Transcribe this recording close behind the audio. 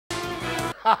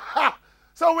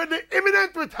So with the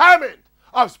imminent retirement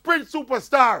of sprint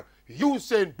superstar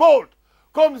Usain Bolt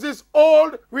comes this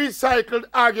old recycled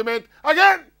argument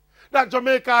again that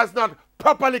Jamaica has not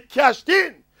properly cashed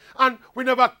in and we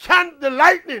never canned the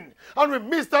lightning and we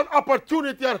missed an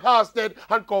opportunity at Harsted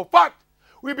and Kofat.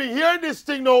 We've been hearing this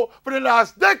thing now for the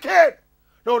last decade.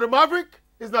 Now the Maverick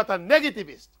is not a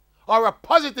negativist or a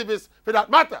positivist for that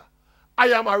matter. I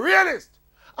am a realist.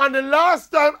 And the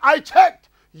last time I checked,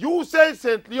 Usain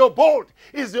St. Leo Bolt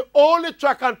is the only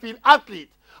track and field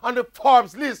athlete on the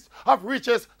Forbes list of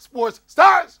richest sports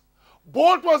stars.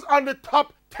 Bolt was on the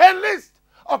top 10 list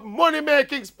of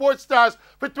money-making sports stars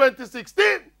for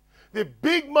 2016. The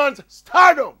big man's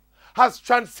stardom has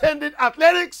transcended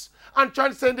athletics and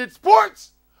transcended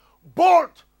sports.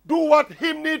 Bolt do what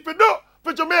him need to do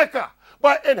for Jamaica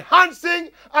by enhancing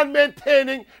and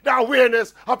maintaining the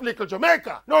awareness of little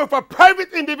Jamaica. Now, if a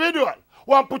private individual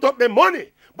want to put up their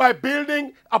money by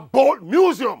building a Bolt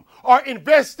museum or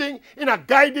investing in a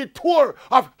guided tour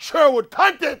of Sherwood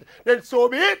content, then so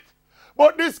be it.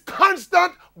 But this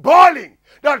constant bawling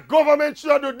that government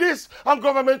should do this and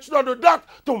government should do that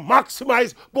to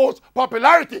maximize Bolt's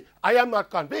popularity, I am not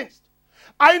convinced.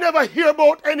 I never hear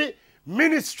about any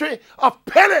ministry of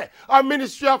Pele or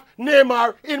ministry of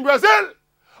Neymar in Brazil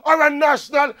or a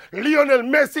national Lionel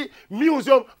Messi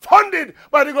museum funded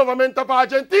by the government of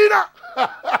Argentina.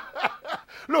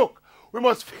 Look, we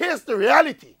must face the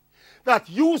reality that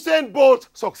Usain Bolt's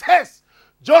success,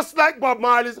 just like Bob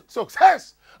Marley's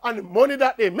success, and the money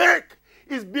that they make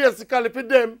is basically for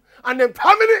them and their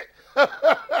family.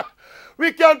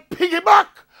 We can piggyback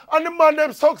on the man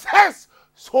them success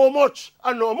so much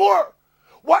and no more.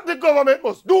 What the government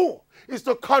must do is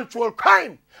to control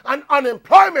crime and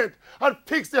unemployment and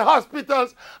fix the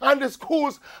hospitals and the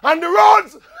schools and the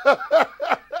roads.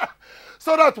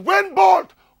 So that when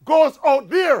Bolt goes out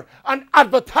there and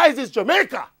advertises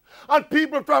Jamaica and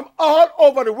people from all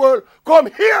over the world come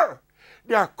here,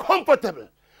 they are comfortable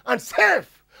and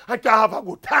safe and can have a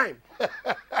good time.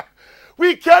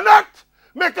 We cannot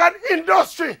make an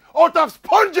industry out of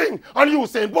sponging on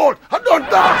Usain Bolt. I don't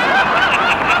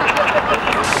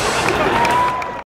know.